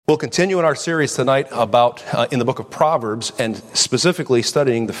We'll continue in our series tonight about in the book of Proverbs and specifically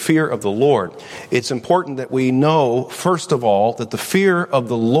studying the fear of the Lord. It's important that we know, first of all, that the fear of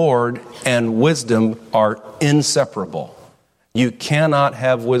the Lord and wisdom are inseparable. You cannot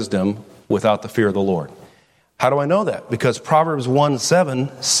have wisdom without the fear of the Lord. How do I know that? Because Proverbs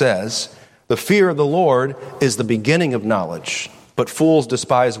 1:7 says, "The fear of the Lord is the beginning of knowledge, but fools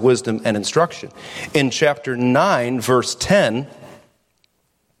despise wisdom and instruction." In chapter 9, verse 10,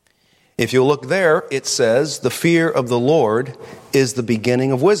 if you look there, it says, "The fear of the Lord is the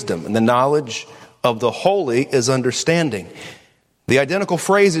beginning of wisdom, and the knowledge of the holy is understanding." The identical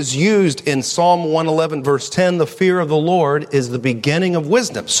phrase is used in Psalm 111, verse 10, "The fear of the Lord is the beginning of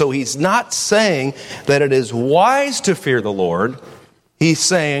wisdom." So he's not saying that it is wise to fear the Lord. He's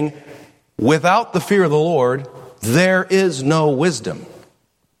saying, without the fear of the Lord, there is no wisdom.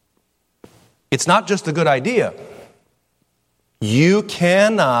 It's not just a good idea. You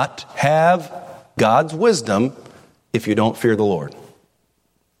cannot have God's wisdom if you don't fear the Lord.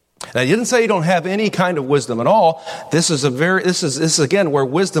 Now, he didn't say you don't have any kind of wisdom at all. This is again where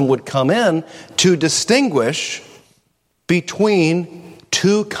wisdom would come in to distinguish between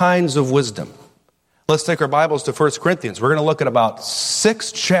two kinds of wisdom. Let's take our Bibles to 1 Corinthians. We're going to look at about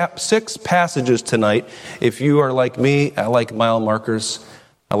six passages tonight. If you are like me, I like mile markers.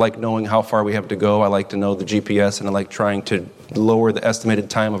 I like knowing how far we have to go. I like to know the GPS, and I like trying to lower the estimated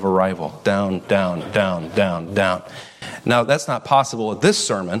time of arrival. Down, down, down, down, down. Now, that's not possible at this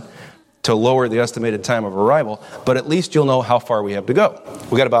sermon to lower the estimated time of arrival, but at least you'll know how far we have to go.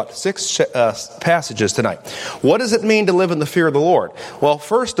 We got about six passages tonight. What does it mean to live in the fear of the Lord? Well,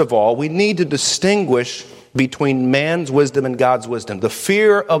 first of all, we need to distinguish between man's wisdom and God's wisdom. The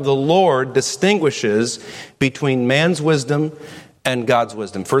fear of the Lord distinguishes between man's wisdom and God's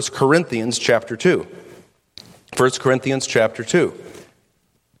wisdom. 1 Corinthians chapter 2. 1 Corinthians chapter 2.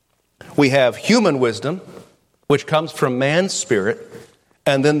 We have human wisdom, which comes from man's spirit,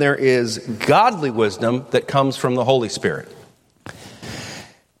 and then there is godly wisdom that comes from the Holy Spirit.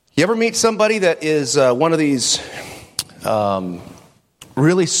 You ever meet somebody that is one of these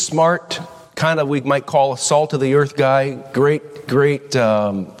really smart, kind of we might call a salt-of-the-earth guy, great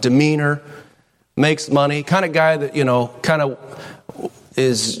demeanor, makes money, kind of guy that, kind of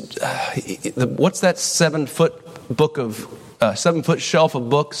is, what's that 7-foot book of 7-foot shelf of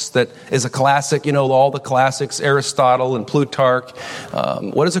books that is a classic, all the classics, Aristotle and Plutarch.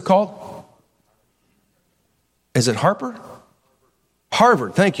 What is it called? Is it Harvard,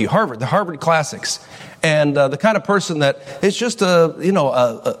 thank you, Harvard, the Harvard classics. And the kind of person that is just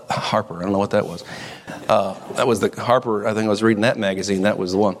Harper, I don't know what that was. That was the Harper, I think I was reading that magazine, that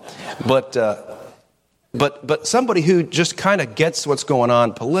was the one. But somebody who just kind of gets what's going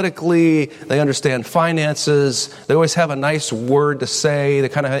on politically, they understand finances, they always have a nice word to say, they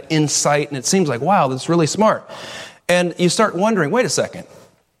kind of have insight, and it seems like, wow, that's really smart. And you start wondering, wait a second,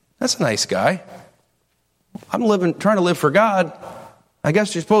 that's a nice guy. I'm trying to live for God. I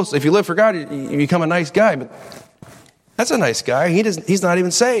guess you're supposed to, if you live for God, you become a nice guy, but that's a nice guy. He's not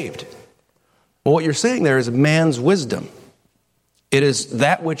even saved. Well, what you're seeing there is man's wisdom. It is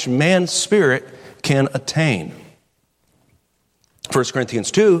that which man's spirit can attain. 1 Corinthians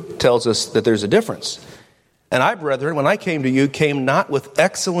 2 tells us that there's a difference. "And I, brethren, when I came to you, came not with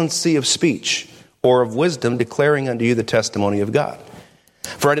excellency of speech or of wisdom, declaring unto you the testimony of God.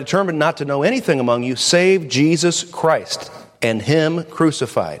 For I determined not to know anything among you save Jesus Christ and him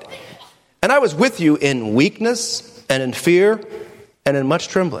crucified. And I was with you in weakness and in fear and in much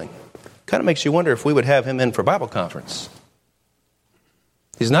trembling." Kind of makes you wonder if we would have him in for Bible conference.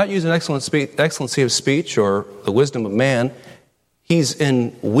 He's not using excellency of speech or the wisdom of man. He's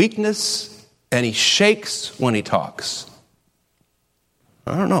in weakness and he shakes when he talks.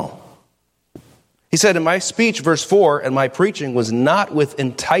 I don't know. He said, "In my speech," verse 4, "and my preaching was not with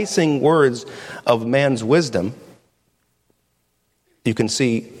enticing words of man's wisdom." You can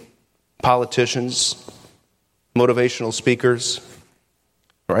see politicians, motivational speakers,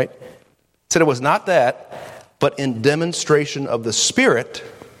 right? He said it was not that, but in demonstration of the Spirit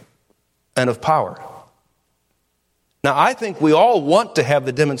and of power. Now, I think we all want to have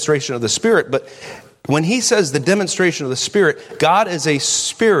the demonstration of the Spirit, but when he says the demonstration of the Spirit, God is a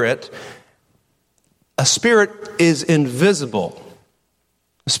spirit. A spirit is invisible.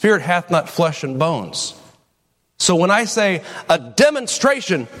 The Spirit hath not flesh and bones. So when I say a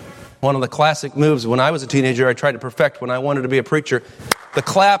demonstration, one of the classic moves when I was a teenager I tried to perfect when I wanted to be a preacher, the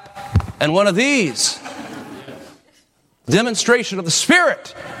clap and one of these. Demonstration of the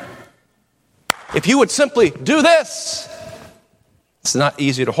Spirit. If you would simply do this, it's not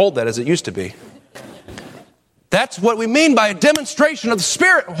easy to hold that as it used to be. That's what we mean by a demonstration of the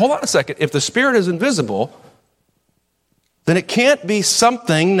Spirit. Hold on a second. If the Spirit is invisible, then it can't be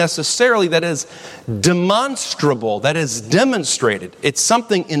something necessarily that is demonstrable, that is demonstrated. It's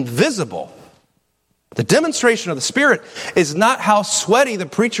something invisible. The demonstration of the Spirit is not how sweaty the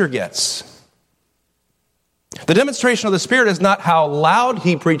preacher gets. The demonstration of the Spirit is not how loud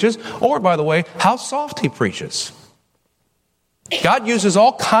he preaches, or, by the way, how soft he preaches. God uses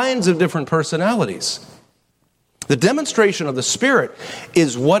all kinds of different personalities. The demonstration of the Spirit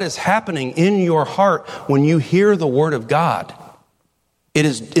is what is happening in your heart when you hear the Word of God. It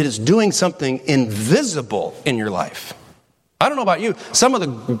is doing something invisible in your life. I don't know about you. Some of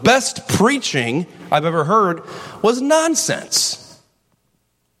the best preaching I've ever heard was nonsense.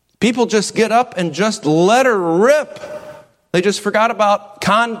 People just get up and just let her rip. They just forgot about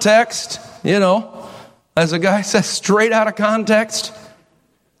context, as a guy says, straight out of context.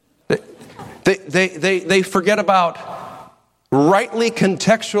 They forget about rightly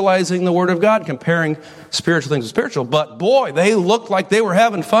contextualizing the Word of God, comparing spiritual things with spiritual. But boy, they looked like they were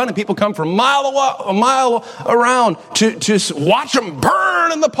having fun, and people come from a mile around to watch them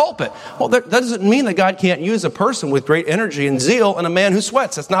burn in the pulpit. Well, that doesn't mean that God can't use a person with great energy and zeal and a man who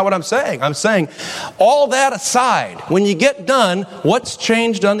sweats. That's not what I'm saying. I'm saying all that aside, when you get done, what's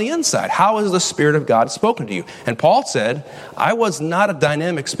changed on the inside? How has the Spirit of God spoken to you? And Paul said, I was not a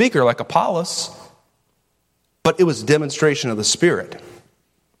dynamic speaker like Apollos, but it was a demonstration of the Spirit.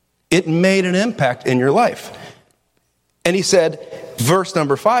 It made an impact in your life. And he said, verse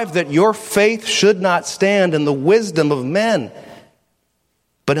number 5, that your faith should not stand in the wisdom of men,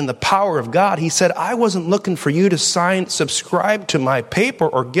 but in the power of God. He said, I wasn't looking for you to subscribe to my paper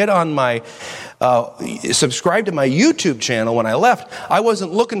or get on my, subscribe to my YouTube channel when I left. I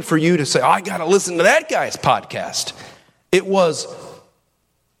wasn't looking for you to say, I got to listen to that guy's podcast. It was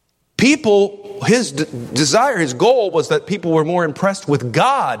people. His desire, his goal was that people were more impressed with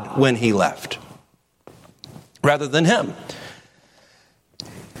God when he left rather than him.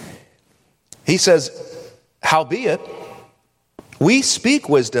 He says, howbeit, we speak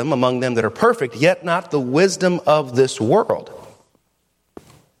wisdom among them that are perfect, yet not the wisdom of this world.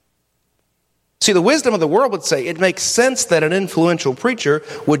 See, the wisdom of the world would say it makes sense that an influential preacher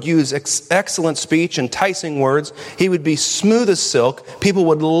would use excellent speech, enticing words. He would be smooth as silk. People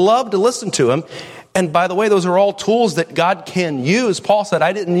would love to listen to him. And by the way, those are all tools that God can use. Paul said,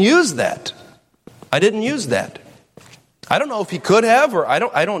 I didn't use that. I didn't use that. I don't know if he could have, or I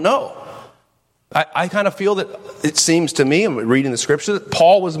don't know. I kind of feel that it seems to me, reading the scripture, that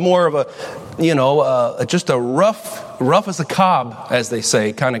Paul was more of a, just a rough as a cob, as they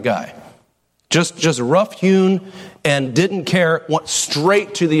say, kind of guy. Just rough-hewn and didn't care, went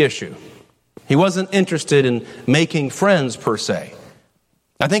straight to the issue. He wasn't interested in making friends, per se.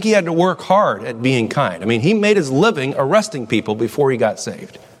 I think he had to work hard at being kind. I mean, he made his living arresting people before he got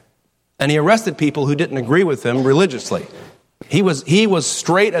saved. And he arrested people who didn't agree with him religiously. He was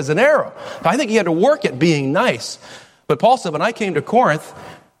straight as an arrow. I think he had to work at being nice. But Paul said, when I came to Corinth,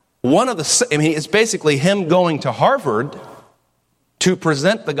 it's basically him going to Harvard to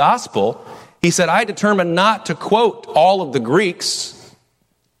present the gospel. He said, I determined not to quote all of the Greeks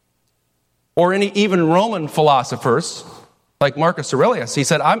or any even Roman philosophers like Marcus Aurelius. He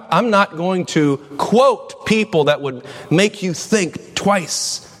said, I'm not going to quote people that would make you think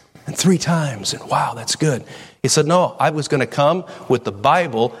twice and 3 times. And wow, that's good. He said, no, I was going to come with the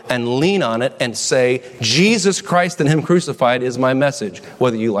Bible and lean on it and say, Jesus Christ and Him crucified is my message,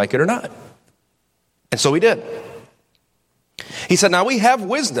 whether you like it or not. And so he did. He said, now we have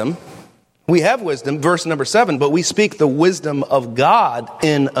wisdom, verse number 7, but we speak the wisdom of God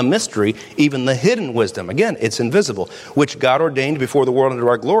in a mystery, even the hidden wisdom. Again, it's invisible, which God ordained before the world unto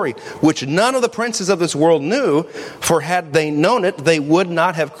our glory, which none of the princes of this world knew, for had they known it, they would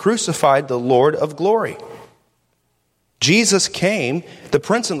not have crucified the Lord of glory. Jesus came, the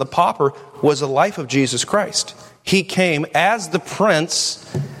prince and the pauper was the life of Jesus Christ. He came as the prince,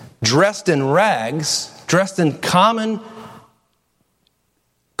 dressed in rags, dressed in common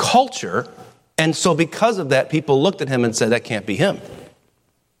culture, and so because of that, people looked at him and said, that can't be him.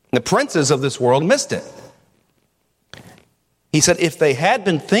 The princes of this world missed it. He said, if they had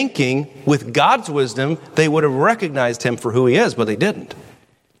been thinking with God's wisdom, they would have recognized him for who he is, but they didn't.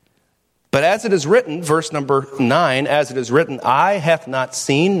 But as it is written, verse number 9, as it is written, eye hath not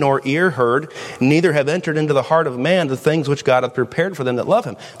seen, nor ear heard, neither have entered into the heart of man the things which God hath prepared for them that love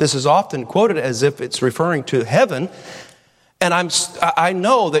him. This is often quoted as if it's referring to heaven. And I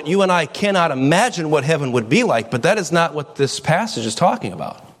know that you and I cannot imagine what heaven would be like, but that is not what this passage is talking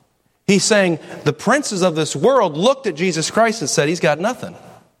about. He's saying the princes of this world looked at Jesus Christ and said, he's got nothing.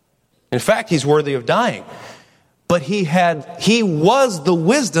 In fact, he's worthy of dying. but he was the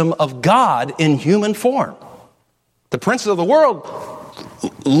wisdom of God in human form. The princes of the world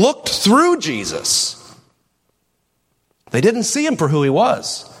looked through Jesus. They didn't see him for who he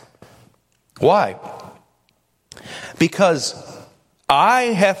was. Why? Because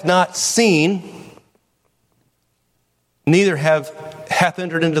eye hath not seen, neither hath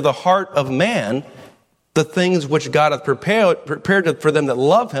entered into the heart of man the things which God hath prepared for them that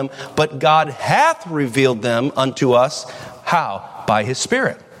love him, but God hath revealed them unto us. How? By his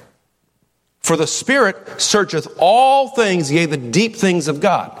Spirit. For the Spirit searcheth all things, yea, the deep things of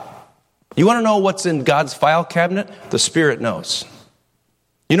God. You want to know what's in God's file cabinet? The Spirit knows.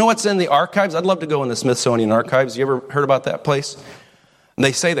 You know what's in the archives? I'd love to go in the Smithsonian archives. You ever heard about that place? And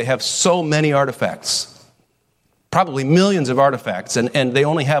they say they have so many artifacts. Probably millions of artifacts, and they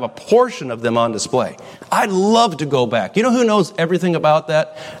only have a portion of them on display. I'd love to go back. You know who knows everything about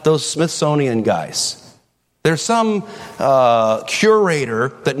that? Those Smithsonian guys. There's some curator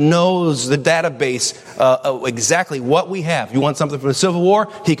that knows the database of exactly what we have. You want something from the Civil War?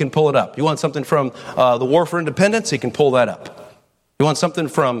 He can pull it up. You want something from the War for Independence? He can pull that up. You want something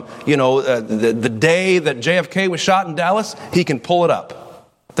from, the day that JFK was shot in Dallas? He can pull it up.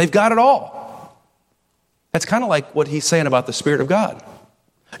 They've got it all. That's kind of like what he's saying about the Spirit of God.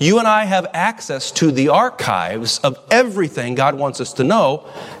 You and I have access to the archives of everything God wants us to know.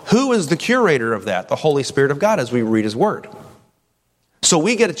 Who is the curator of that? The Holy Spirit of God, as we read his word. So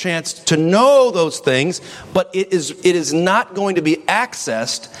we get a chance to know those things, but it is not going to be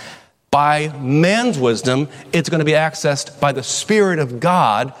accessed by man's wisdom. It's going to be accessed by the Spirit of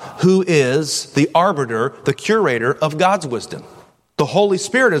God, who is the arbiter, the curator of God's wisdom. The Holy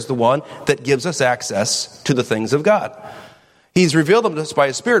Spirit is the one that gives us access to the things of God. He's revealed them to us by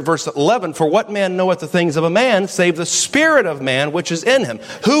his Spirit. Verse 11, for what man knoweth the things of a man, save the spirit of man which is in him?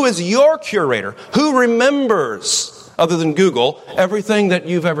 Who is your curator? Who remembers, other than Google, everything that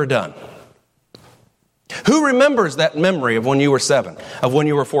you've ever done? Who remembers that memory of when you were 7, of when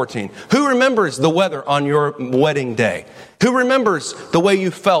you were 14? Who remembers the weather on your wedding day? Who remembers the way you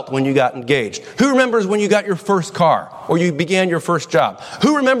felt when you got engaged? Who remembers when you got your first car or you began your first job?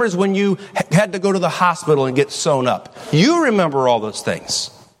 Who remembers when you had to go to the hospital and get sewn up? You remember all those things.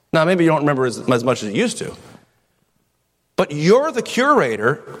 Now, maybe you don't remember as much as you used to. But you're the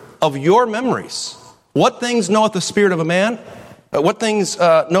curator of your memories. What things knoweth the spirit of a man? What things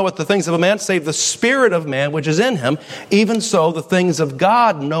knoweth the things of a man, save the spirit of man which is in him? Even so, the things of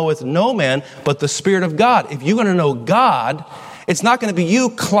God knoweth no man, but the Spirit of God. If you're going to know God, it's not going to be you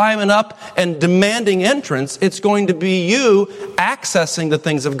climbing up and demanding entrance. It's going to be you accessing the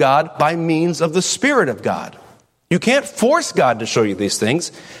things of God by means of the Spirit of God. You can't force God to show you these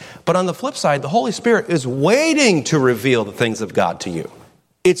things. But on the flip side, the Holy Spirit is waiting to reveal the things of God to you.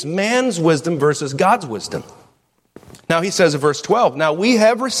 It's man's wisdom versus God's wisdom. Now he says in verse 12, now we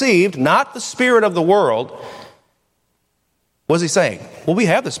have received not the spirit of the world. What is he saying? Well, we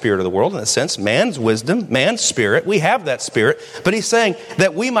have the spirit of the world in a sense, man's wisdom, man's spirit. We have that spirit. But he's saying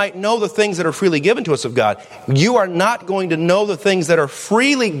that we might know the things that are freely given to us of God. You are not going to know the things that are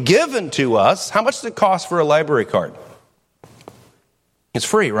freely given to us. How much does it cost for a library card? It's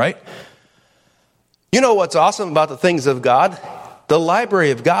free, right? You know what's awesome about the things of God? The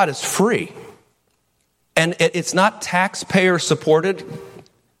library of God is free. And it's not taxpayer supported.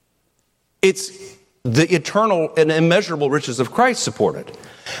 It's the eternal and immeasurable riches of Christ supported.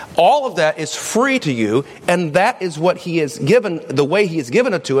 All of that is free to you, and that is what he has given. The way he has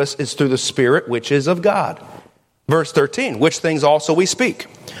given it to us is through the Spirit which is of God. Verse 13, which things also we speak.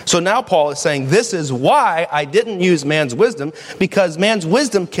 So now Paul is saying, this is why I didn't use man's wisdom, because man's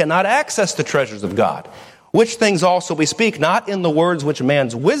wisdom cannot access the treasures of God. Which things also we speak, not in the words which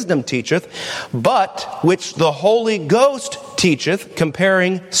man's wisdom teacheth, but which the Holy Ghost teacheth,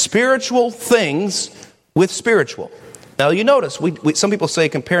 comparing spiritual things with spiritual. Now you notice, some people say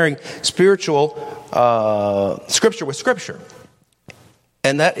comparing spiritual Scripture with Scripture.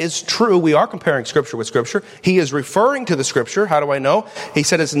 And that is true. We are comparing Scripture with Scripture. He is referring to the Scripture. How do I know? He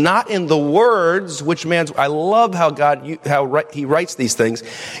said it's not in the words which man's... I love how he writes these things.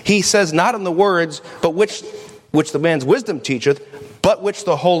 He says not in the words, but which the man's wisdom teacheth, but which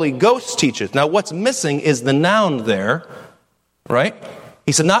the Holy Ghost teacheth. Now what's missing is the noun there, right?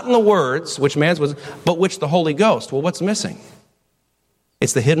 He said not in the words which man's wisdom, but which the Holy Ghost. Well, what's missing?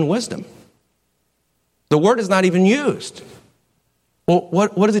 It's the hidden wisdom. The word is not even used. Well,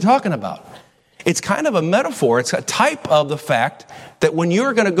 what is he talking about? It's kind of a metaphor. It's a type of the fact that when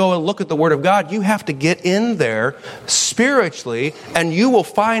you're going to go and look at the Word of God, you have to get in there spiritually, and you will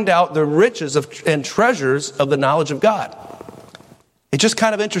find out the riches and treasures of the knowledge of God. It's just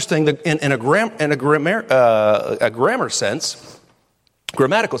kind of interesting that in a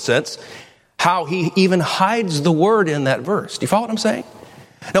grammatical sense, how he even hides the word in that verse. Do you follow what I'm saying?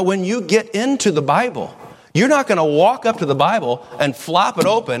 Now, when you get into the Bible, you're not going to walk up to the Bible and flop it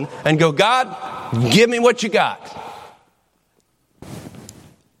open and go, God, give me what you got.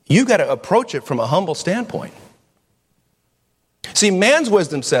 You got to approach it from a humble standpoint. See, man's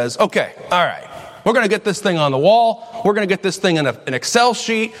wisdom says, okay, all right, we're going to get this thing on the wall. We're going to get this thing in an Excel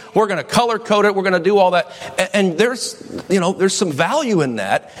sheet. We're going to color code it. We're going to do all that. And there's some value in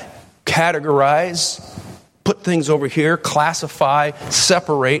that. Categorize, put things over here, classify,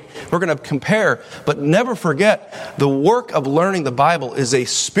 separate. We're going to compare. But never forget, the work of learning the Bible is a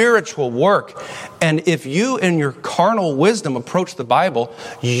spiritual work. And if you in your carnal wisdom approach the Bible,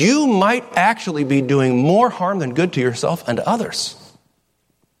 you might actually be doing more harm than good to yourself and to others.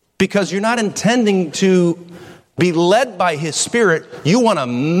 Because you're not intending to be led by His Spirit. You want to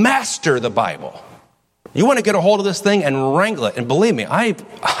master the Bible. You want to get a hold of this thing and wrangle it. And believe me,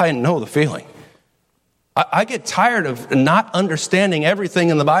 I know the feeling. I get tired of not understanding everything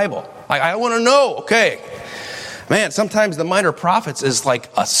in the Bible. I want to know, okay. Man, sometimes the minor prophets is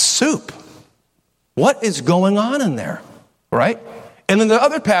like a soup. What is going on in there, right? And then the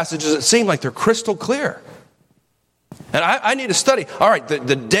other passages that seem like they're crystal clear. And I need to study. All right,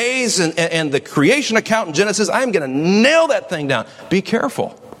 the days and the creation account in Genesis, I'm going to nail that thing down. Be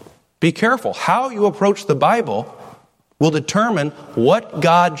careful. Be careful. How you approach the Bible will determine what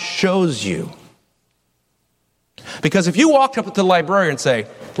God shows you. Because if you walk up to the librarian and say,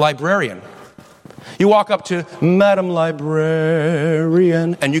 librarian, you walk up to Madam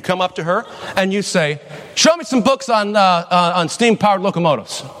Librarian, and you come up to her and you say, show me some books on steam-powered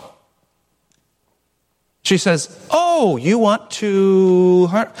locomotives. She says, oh, you want to...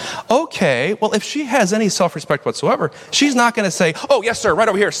 Okay, well, if she has any self-respect whatsoever, she's not going to say, oh, yes, sir, right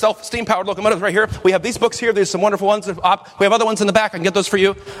over here, steam-powered locomotives right here. We have these books here. There's some wonderful ones. We have other ones in the back. I can get those for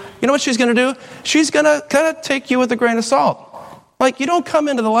you. You know what she's going to do? She's going to kind of take you with a grain of salt. Like, you don't come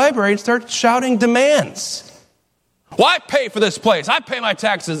into the library and start shouting demands. Well, I pay for this place. I pay my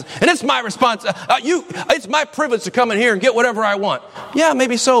taxes, and it's my response. It's my privilege to come in here and get whatever I want. Yeah,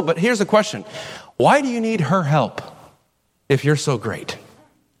 maybe so, but here's the question. Why do you need her help if you're so great?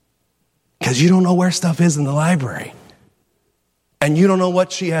 Because you don't know where stuff is in the library. And you don't know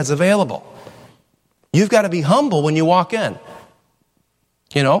what she has available. You've got to be humble when you walk in.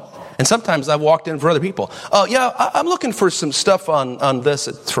 You know? And sometimes I've walked in for other people. Oh, yeah, I'm looking for some stuff on this.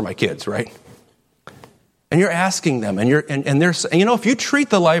 It's for my kids, right? And you're asking them, and they're saying, you know, if you treat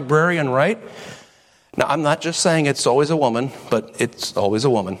the librarian right, now I'm not just saying it's always a woman, but it's always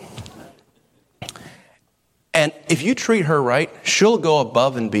a woman. And if you treat her right, she'll go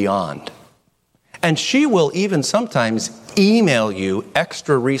above and beyond. And she will even sometimes email you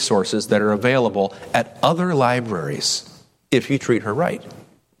extra resources that are available at other libraries if you treat her right.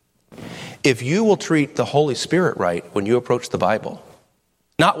 If you will treat the Holy Spirit right when you approach the Bible,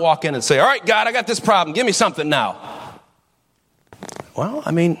 not walk in and say, all right, God, I got this problem. Give me something now. Well,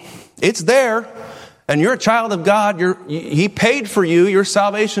 I mean, it's there. And you're a child of God. He paid for you. Your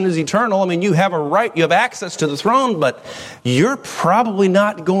salvation is eternal. I mean, you have a right. You have access to the throne, but you're probably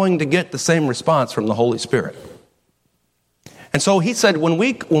not going to get the same response from the Holy Spirit. And so he said, when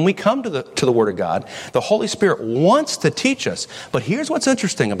we come to the Word of God, the Holy Spirit wants to teach us. But here's what's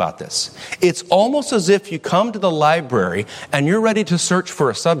interesting about this. It's almost as if you come to the library and you're ready to search for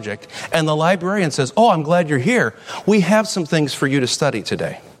a subject, and the librarian says, oh, I'm glad you're here. We have some things for you to study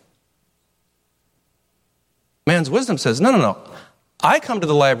today. Man's wisdom says, no. I come to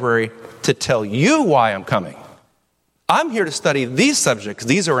the library to tell you why I'm coming. I'm here to study these subjects.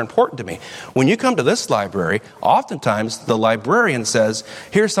 These are important to me. When you come to this library, oftentimes the librarian says,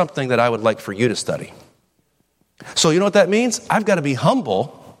 here's something that I would like for you to study. So you know what that means? I've got to be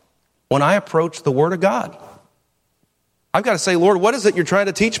humble when I approach the Word of God. I've got to say, Lord, what is it you're trying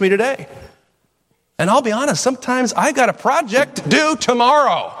to teach me today? And I'll be honest, sometimes I got a project due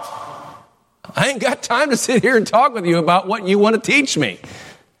tomorrow. I ain't got time to sit here and talk with you about what you want to teach me.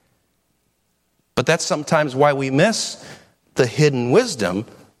 But that's sometimes why we miss the hidden wisdom,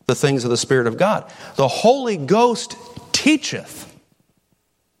 the things of the Spirit of God. The Holy Ghost teacheth.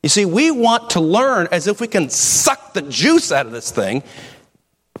 You see, we want to learn as if we can suck the juice out of this thing.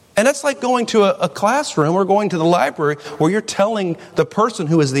 And that's like going to a classroom or going to the library where you're telling the person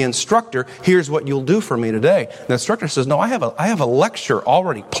who is the instructor, here's what you'll do for me today. And the instructor says, no, I have a lecture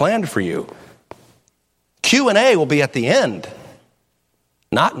already planned for you. Q&A will be at the end,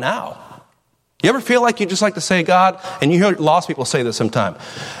 not now. You ever feel like you just like to say, God, and you hear lost people say this sometimes,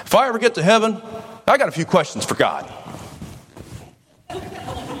 if I ever get to heaven, I got a few questions for God.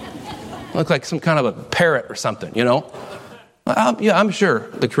 Look like some kind of a parrot or something, you know? I'm sure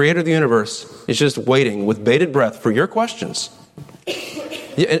the creator of the universe is just waiting with bated breath for your questions.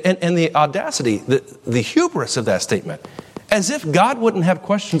 And the audacity, the hubris of that statement, as if God wouldn't have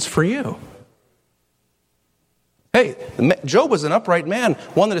questions for you. Hey, Job was an upright man,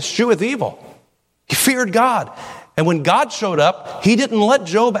 one that escheweth evil. He feared God. And when God showed up, he didn't let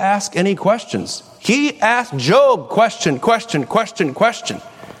Job ask any questions. He asked Job question.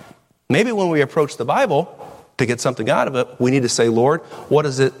 Maybe when we approach the Bible to get something out of it, we need to say, Lord, what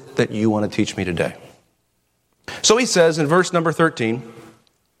is it that you want to teach me today? So he says in verse number 13,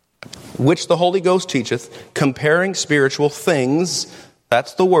 which the Holy Ghost teacheth, comparing spiritual things,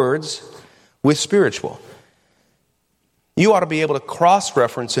 that's the words, with spiritual. You ought to be able to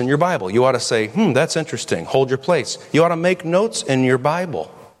cross-reference in your Bible. You ought to say, that's interesting. Hold your place. You ought to make notes in your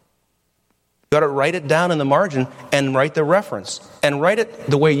Bible. You ought to write it down in the margin and write the reference. And write it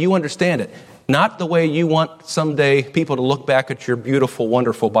the way you understand it. Not the way you want someday people to look back at your beautiful,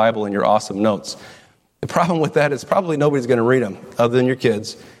 wonderful Bible and your awesome notes. The problem with that is probably nobody's going to read them other than your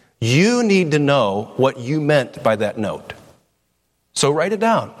kids. You need to know what you meant by that note. So write it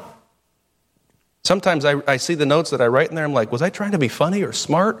down. Sometimes I see the notes that I write in there. I'm like, was I trying to be funny or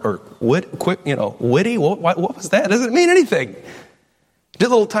smart or witty? What was that? It doesn't mean anything. Did a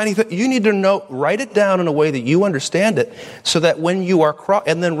little tiny thing. You need to know, write it down in a way that you understand it so that when you are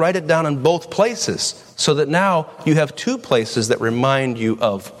and then write it down in both places so that now you have two places that remind you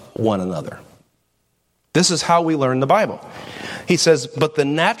of one another. This is how we learn the Bible. He says, but the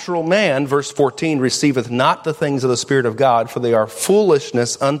natural man, verse 14, receiveth not the things of the Spirit of God, for they are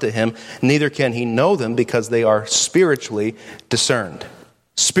foolishness unto him, neither can he know them because they are spiritually discerned.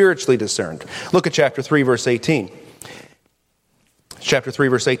 Spiritually discerned. Look at chapter 3, verse 18. Chapter 3,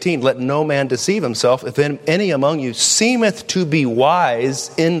 verse 18, let no man deceive himself. If any among you seemeth to be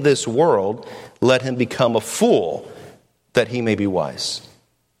wise in this world, let him become a fool, that he may be wise.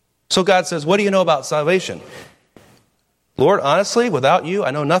 So God says, what do you know about salvation? Lord, honestly, without you,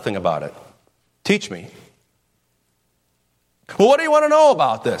 I know nothing about it. Teach me. Well, what do you want to know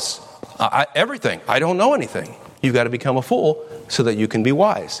about this? Everything. I don't know anything. You've got to become a fool so that you can be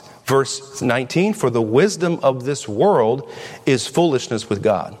wise. Verse 19, for the wisdom of this world is foolishness with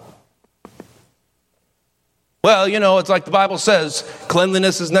God. Well, it's like the Bible says,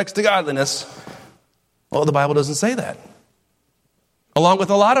 cleanliness is next to godliness. Well, the Bible doesn't say that. Along with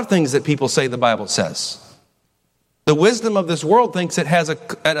a lot of things that people say the Bible says. The wisdom of this world thinks it has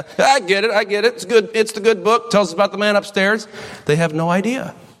I get it, it's good, it's the good book, tells us about the man upstairs. They have no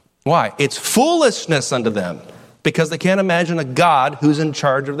idea. Why? It's foolishness unto them because they can't imagine a God who's in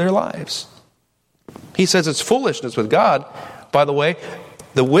charge of their lives. He says it's foolishness with God. By the way,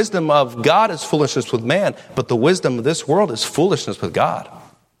 the wisdom of God is foolishness with man, but the wisdom of this world is foolishness with God.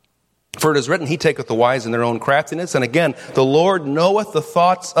 For it is written, he taketh the wise in their own craftiness. And again, the Lord knoweth the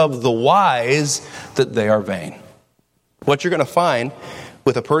thoughts of the wise, that they are vain. What you're going to find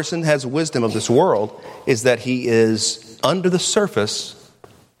with a person who has wisdom of this world is that he is, under the surface,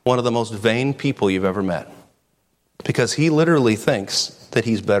 one of the most vain people you've ever met. Because he literally thinks that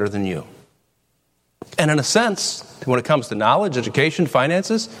he's better than you. And in a sense, when it comes to knowledge, education,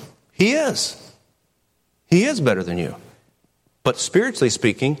 finances, he is. He is better than you. But spiritually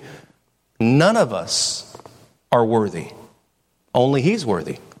speaking, none of us are worthy. Only he's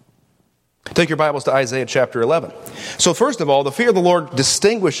worthy. Take your Bibles to Isaiah chapter 11. So first of all, the fear of the Lord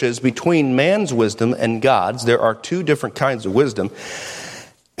distinguishes between man's wisdom and God's. There are two different kinds of wisdom.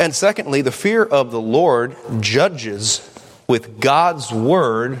 And secondly, the fear of the Lord judges with God's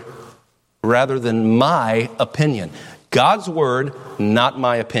word rather than my opinion. God's word, not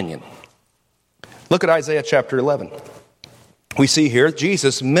my opinion. Look at Isaiah chapter 11. We see here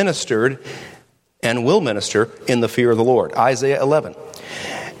Jesus ministered and will minister in the fear of the Lord. Isaiah 11.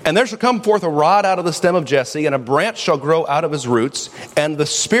 And there shall come forth a rod out of the stem of Jesse, and a branch shall grow out of his roots, and the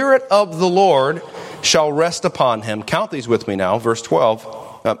Spirit of the Lord shall rest upon him. Count these with me now, verse 2.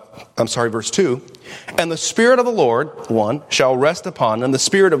 And the Spirit of the Lord, 1, shall rest upon him, the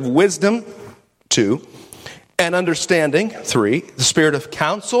Spirit of wisdom, 2, and understanding, 3, the Spirit of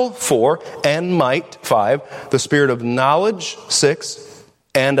counsel, 4, and might, 5, the Spirit of knowledge, 6,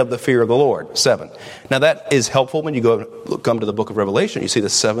 and of the fear of the Lord, 7. Now that is helpful when you come to the book of Revelation. You see the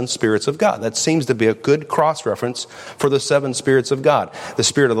 7 spirits of God. That seems to be a good cross-reference for the 7 spirits of God. The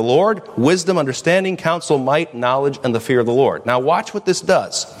Spirit of the Lord, wisdom, understanding, counsel, might, knowledge, and the fear of the Lord. Now watch what this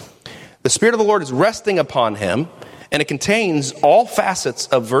does. The Spirit of the Lord is resting upon him, and it contains all facets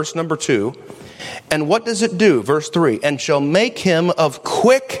of verse number 2. And what does it do? Verse 3, and shall make him of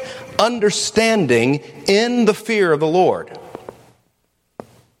quick understanding in the fear of the Lord.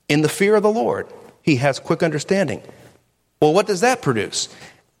 in the fear of the Lord, he has quick understanding. Well, what does that produce?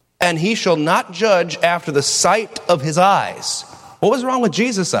 And he shall not judge after the sight of his eyes. What was wrong with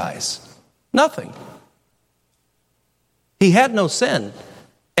Jesus' eyes? Nothing. He had no sin,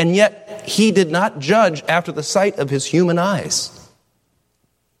 and yet he did not judge after the sight of his human eyes.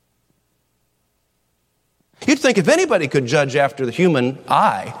 You'd think if anybody could judge after the human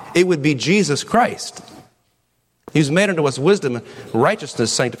eye, it would be Jesus Christ. He's made unto us wisdom,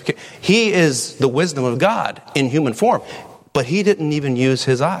 righteousness, sanctification. He is the wisdom of God in human form, but he didn't even use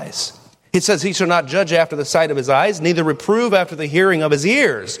his eyes. It says he shall not judge after the sight of his eyes, neither reprove after the hearing of his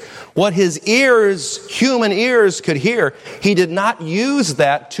ears. What his ears, human ears, could hear, he did not use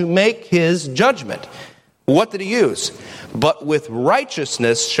that to make his judgment. What did he use? But with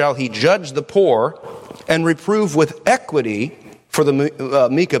righteousness shall he judge the poor, and reprove with equity for the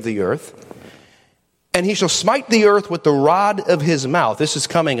meek of the earth. And he shall smite the earth with the rod of his mouth. This is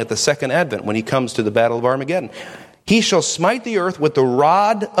coming at the second advent when he comes to the battle of Armageddon. He shall smite the earth with the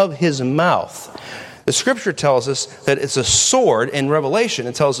rod of his mouth. The scripture tells us that it's a sword. In Revelation,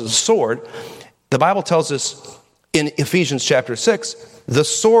 it tells us a sword. The Bible tells us in Ephesians chapter 6, the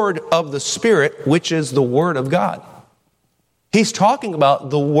sword of the Spirit, which is the word of God. He's talking about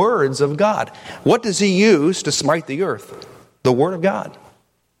the words of God. What does he use to smite the earth? The word of God.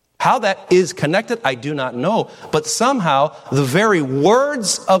 How that is connected, I do not know. But somehow, the very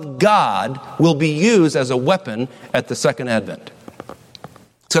words of God will be used as a weapon at the second advent.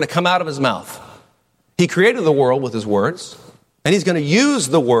 It's going to come out of his mouth. He created the world with his words, and he's going to use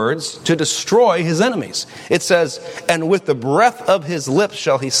the words to destroy his enemies. It says, and with the breath of his lips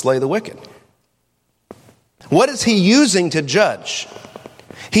shall he slay the wicked. What is he using to judge?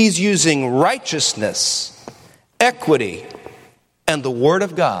 He's using righteousness, equity, and the word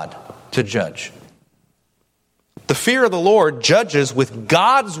of God to judge. The fear of the Lord judges with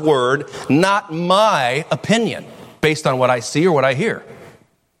God's word, not my opinion, based on what I see or what I hear.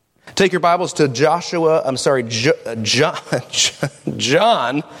 Take your Bibles to John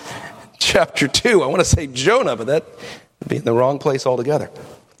chapter 2. I want to say Jonah, but that would be in the wrong place altogether.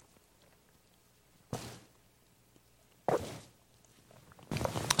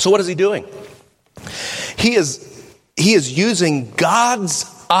 So what is he doing? He is using God's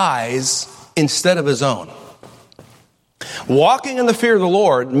eyes instead of his own. Walking in the fear of the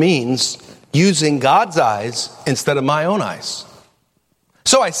Lord means using God's eyes instead of my own eyes.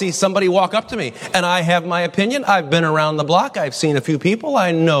 So I see somebody walk up to me, and I have my opinion. I've been around the block. I've seen a few people.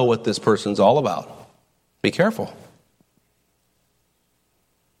 I know what this person's all about. Be careful.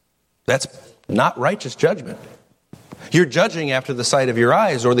 That's not righteous judgment. You're judging after the sight of your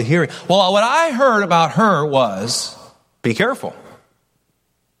eyes or the hearing. Well, what I heard about her was, be careful.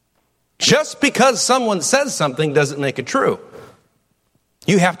 Just because someone says something doesn't make it true.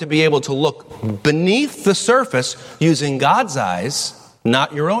 You have to be able to look beneath the surface using God's eyes,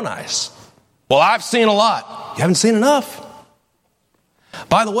 not your own eyes. Well, I've seen a lot. You haven't seen enough.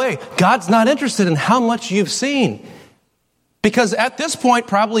 By the way, God's not interested in how much you've seen. Because at this point,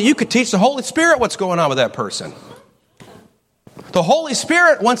 probably you could teach the Holy Spirit what's going on with that person. The Holy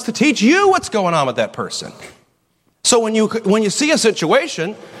Spirit wants to teach you what's going on with that person. So when you see a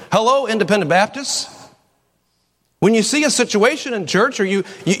situation, hello, Independent Baptists, when you see a situation in church, or you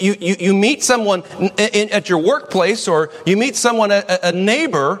meet someone at your workplace, or you meet someone, a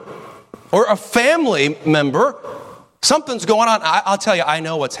neighbor, or a family member, something's going on. I'll tell you, I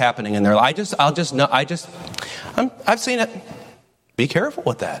know what's happening in there. I've seen it. Be careful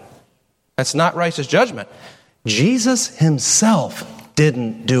with that. That's not righteous judgment. Jesus himself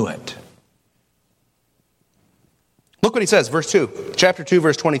didn't do it. Look what he says, chapter 2,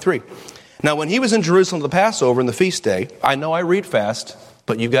 verse 23. Now, when he was in Jerusalem the Passover and the feast day, I know I read fast,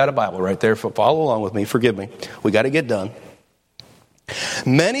 but you've got a Bible right there. Follow along with me. Forgive me. We got to get done.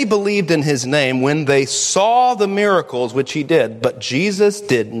 Many believed in his name when they saw the miracles which he did, but Jesus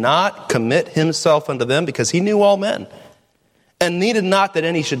did not commit himself unto them because he knew all men, and needed not that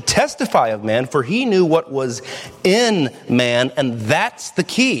any should testify of man, for he knew what was in man, and that's the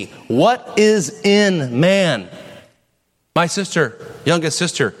key. What is in man? My youngest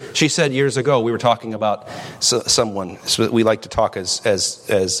sister, she said years ago, we were talking about someone. So we like to talk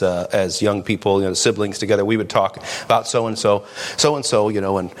as young people, siblings together. We would talk about so and so,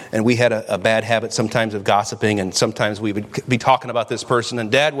 and we had a bad habit sometimes of gossiping, and sometimes we would be talking about this person,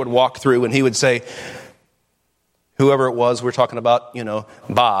 and Dad would walk through, and he would say, whoever it was, we're talking about,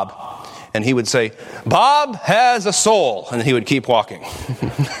 Bob, and he would say, Bob has a soul, and he would keep walking,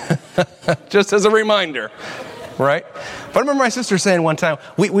 just as a reminder. Right? But I remember my sister saying one time,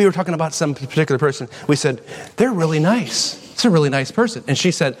 we were talking about some particular person. We said, they're really nice. It's a really nice person. And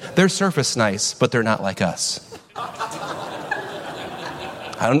she said, they're surface nice, but they're not like us.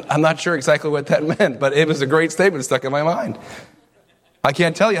 I'm not sure exactly what that meant, but it was a great statement stuck in my mind. I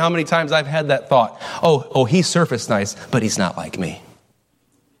can't tell you how many times I've had that thought. Oh, he's surface nice, but he's not like me.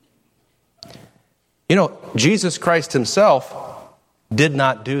 You know, Jesus Christ himself did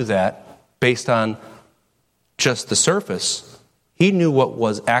not do that based on just the surface. He knew what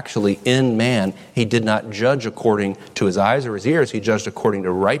was actually in man. He did not judge according to his eyes or his ears. He judged according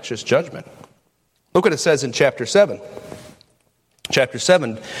to righteous judgment. Look what it says in chapter 7. Chapter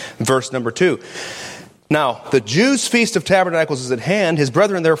 7, verse number 2. Now, the Jews' feast of tabernacles is at hand. His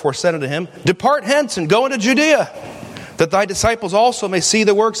brethren therefore said unto him, Depart hence and go into Judea, that thy disciples also may see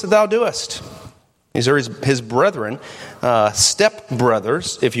the works that thou doest. These are his brethren,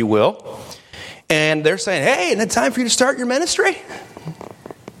 step-brothers, if you will. And they're saying, hey, isn't it time for you to start your ministry?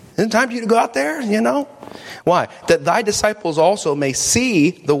 Isn't it time for you to go out there, you know? Why? That thy disciples also may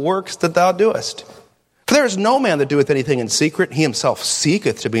see the works that thou doest. For there is no man that doeth anything in secret. He himself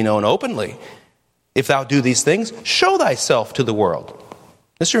seeketh to be known openly. If thou do these things, show thyself to the world.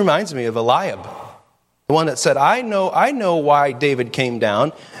 This reminds me of Eliab, the one that said, I know why David came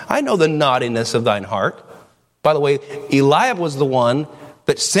down. I know the naughtiness of thine heart. By the way, Eliab was the one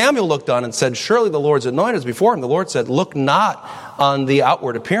that Samuel looked on and said, surely the Lord's anointed is before him. The Lord said, look not on the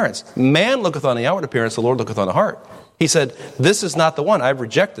outward appearance. Man looketh on the outward appearance, the Lord looketh on the heart. He said, this is not the one. I've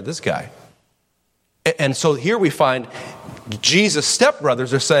rejected this guy. And so here we find Jesus'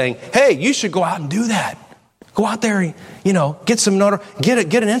 stepbrothers are saying, hey, you should go out and do that. Go out there, you know, get some get an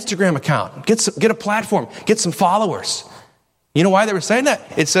Instagram account, get a platform, get some followers. You know why they were saying that?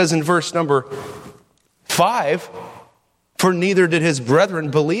 It says in verse number 5, for neither did his brethren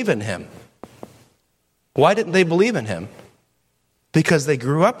believe in him. Why didn't they believe in him? Because they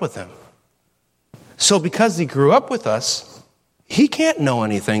grew up with him. So because he grew up with us, he can't know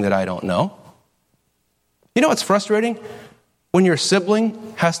anything that I don't know. You know what's frustrating? When your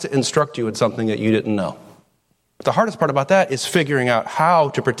sibling has to instruct you in something that you didn't know. The hardest part about that is figuring out how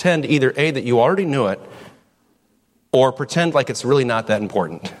to pretend either A, that you already knew it, or pretend like it's really not that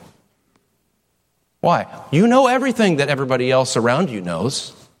important. Why? You know everything that everybody else around you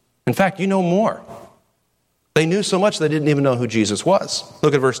knows. In fact, you know more. They knew so much they didn't even know who Jesus was.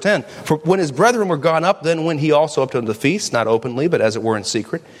 Look at verse 10. For when his brethren were gone up, then went he also up to the feast, not openly, but as it were in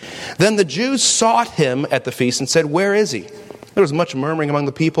secret. Then the Jews sought him at the feast and said, Where is he? There was much murmuring among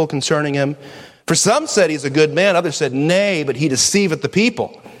the people concerning him. For some said he's a good man, others said, Nay, but he deceiveth the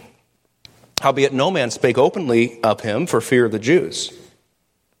people. Howbeit no man spake openly of him for fear of the Jews.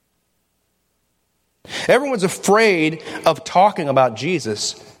 Everyone's afraid of talking about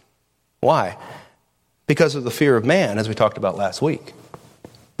Jesus. Why? Because of the fear of man, as we talked about last week.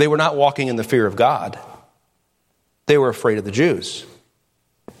 They were not walking in the fear of God. They were afraid of the Jews.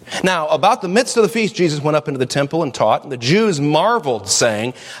 Now, about the midst of the feast, Jesus went up into the temple and taught, and the Jews marveled,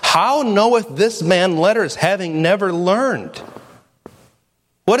 saying, How knoweth this man letters, having never learned?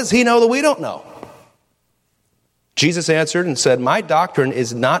 What does he know that we don't know? Jesus answered and said, My doctrine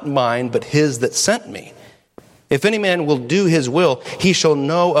is not mine, but his that sent me. If any man will do his will, he shall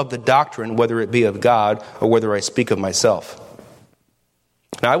know of the doctrine, whether it be of God or whether I speak of myself.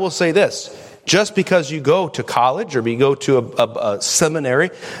 Now I will say this, just because you go to college or you go to a seminary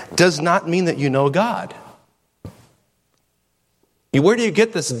does not mean that you know God. Where do you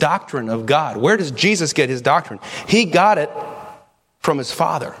get this doctrine of God? Where does Jesus get his doctrine? He got it from his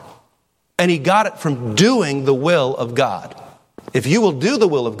Father. And he got it from doing the will of God. If you will do the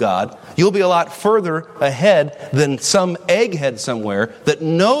will of God, you'll be a lot further ahead than some egghead somewhere that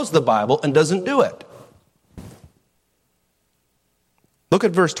knows the Bible and doesn't do it. Look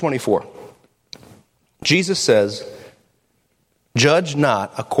at verse 24. Jesus says, Judge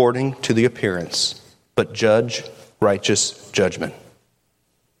not according to the appearance, but judge righteous judgment.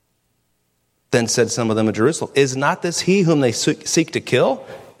 Then said some of them in Jerusalem, Is not this he whom they seek to kill?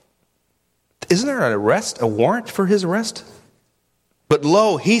 Isn't there a warrant for his arrest? But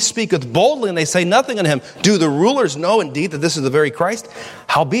lo, he speaketh boldly, and they say nothing unto him. Do the rulers know indeed that this is the very Christ?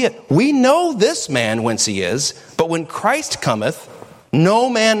 Howbeit, we know this man whence he is, but when Christ cometh, no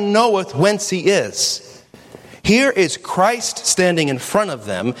man knoweth whence he is. Here is Christ standing in front of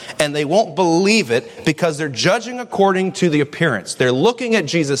them, and they won't believe it because they're judging according to the appearance. They're looking at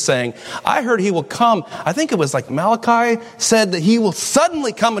Jesus saying, I heard he will come. I think it was like Malachi said that he will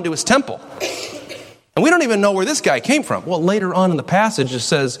suddenly come into his temple. And we don't even know where this guy came from. Well, later on in the passage it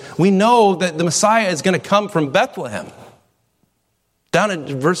says, we know that the Messiah is going to come from Bethlehem. Down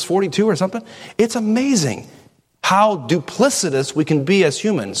in verse 42 or something. It's amazing how duplicitous we can be as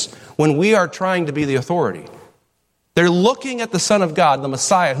humans when we are trying to be the authority. They're looking at the Son of God, the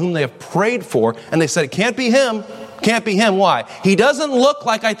Messiah, whom they have prayed for, and they said, it can't be him. Can't be him. Why? He doesn't look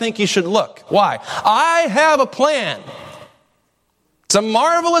like I think he should look. Why? I have a plan. It's a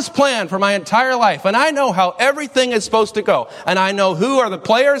marvelous plan for my entire life, and I know how everything is supposed to go. And I know who are the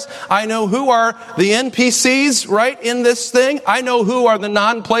players. I know who are the NPCs, right, in this thing. I know who are the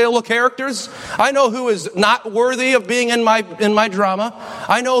non-playable characters. I know who is not worthy of being in my drama.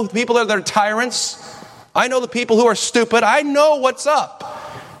 I know people that are tyrants. I know the people who are stupid. I know what's up.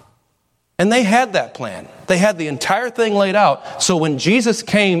 And they had that plan. They had the entire thing laid out. So when Jesus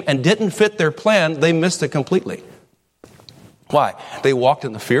came and didn't fit their plan, they missed it completely. Why? They walked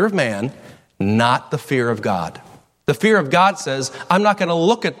in the fear of man, not the fear of God. The fear of God says, I'm not going to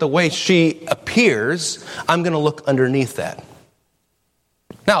look at the way she appears. I'm going to look underneath that.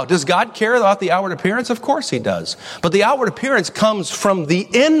 Now, does God care about the outward appearance? Of course he does. But the outward appearance comes from the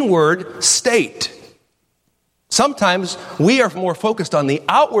inward state. Sometimes we are more focused on the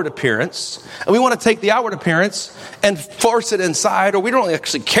outward appearance, and we want to take the outward appearance and force it inside, or we don't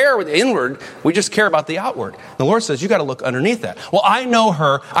actually care with the inward, we just care about the outward. The Lord says, you got to look underneath that. Well, I know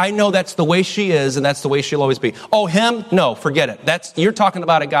her, I know that's the way she is, and that's the way she'll always be. Oh, him? No, forget it. You're talking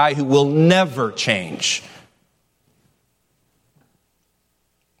about a guy who will never change.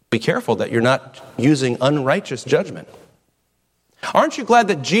 Be careful that you're not using unrighteous judgment. Aren't you glad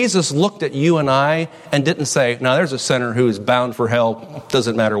that Jesus looked at you and I and didn't say, now there's a sinner who is bound for hell,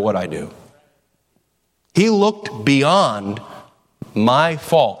 doesn't matter what I do. He looked beyond my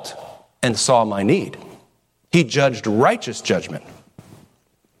fault and saw my need. He judged righteous judgment.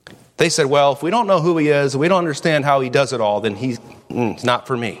 They said, well, if we don't know who he is, and we don't understand how he does it all, then he's not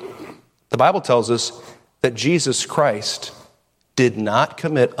for me. The Bible tells us that Jesus Christ did not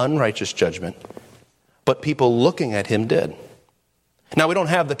commit unrighteous judgment, but people looking at him did. Now, we don't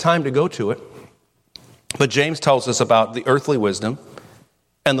have the time to go to it, but James tells us about the earthly wisdom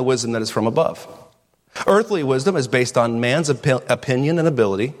and the wisdom that is from above. Earthly wisdom is based on man's opinion and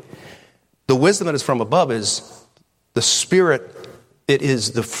ability. The wisdom that is from above is the Spirit. It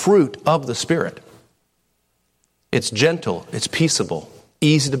is the fruit of the Spirit. It's gentle, it's peaceable,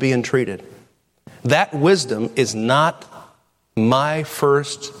 easy to be entreated. That wisdom is not my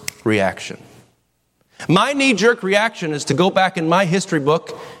first reaction. My knee-jerk reaction is to go back in my history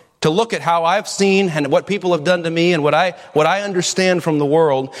book to look at how I've seen and what people have done to me and what I understand from the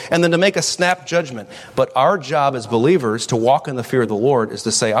world, and then to make a snap judgment. But our job as believers to walk in the fear of the Lord is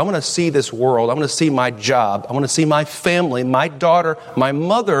to say, I want to see this world, I want to see my job, I want to see my family, my daughter, my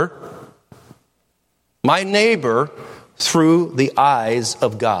mother, my neighbor through the eyes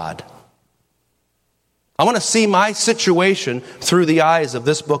of God. I want to see my situation through the eyes of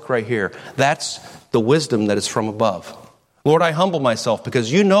this book right here. That's the wisdom that is from above. Lord, I humble myself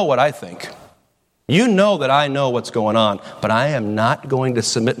because you know what I think. You know that I know what's going on, but I am not going to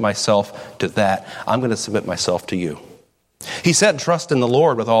submit myself to that. I'm going to submit myself to you. He said, trust in the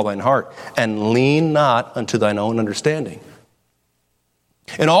Lord with all thine heart and lean not unto thine own understanding.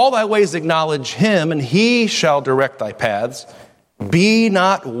 In all thy ways acknowledge him, and he shall direct thy paths. Be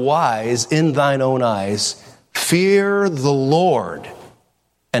not wise in thine own eyes. Fear the Lord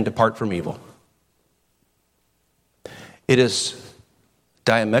and depart from evil. It is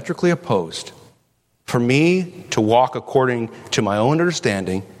diametrically opposed for me to walk according to my own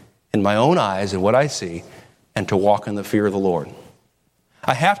understanding, in my own eyes and what I see, and to walk in the fear of the Lord.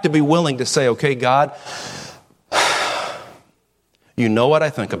 I have to be willing to say, okay, God, you know what I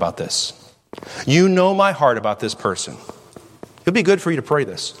think about this. You know my heart about this person. It'd be good for you to pray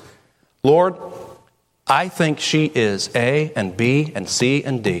this. Lord, I think she is A and B and C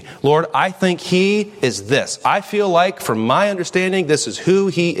and D. Lord, I think he is this. I feel like, from my understanding, this is who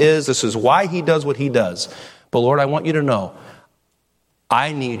he is. This is why he does what he does. But Lord, I want you to know,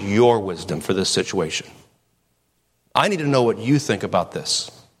 I need your wisdom for this situation. I need to know what you think about this.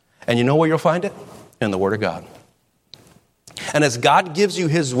 And you know where you'll find it? In the Word of God. And as God gives you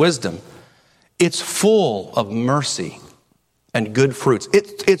his wisdom, it's full of mercy and good fruits.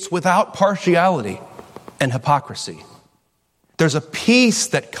 It's without partiality and hypocrisy. There's a peace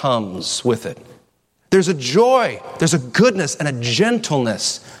that comes with it. There's a joy, there's a goodness and a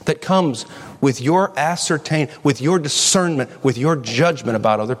gentleness that comes with your with your discernment, with your judgment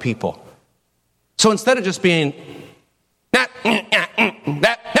about other people. So instead of just being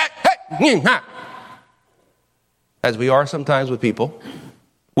as we are sometimes with people,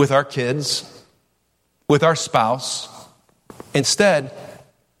 with our kids, with our spouse, instead,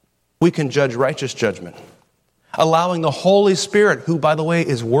 we can judge righteous judgment, allowing the Holy Spirit, who, by the way,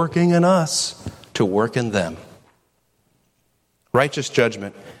 is working in us, to work in them. Righteous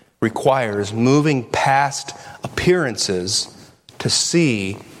judgment requires moving past appearances to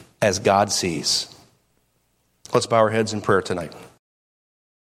see as God sees. Let's bow our heads in prayer tonight.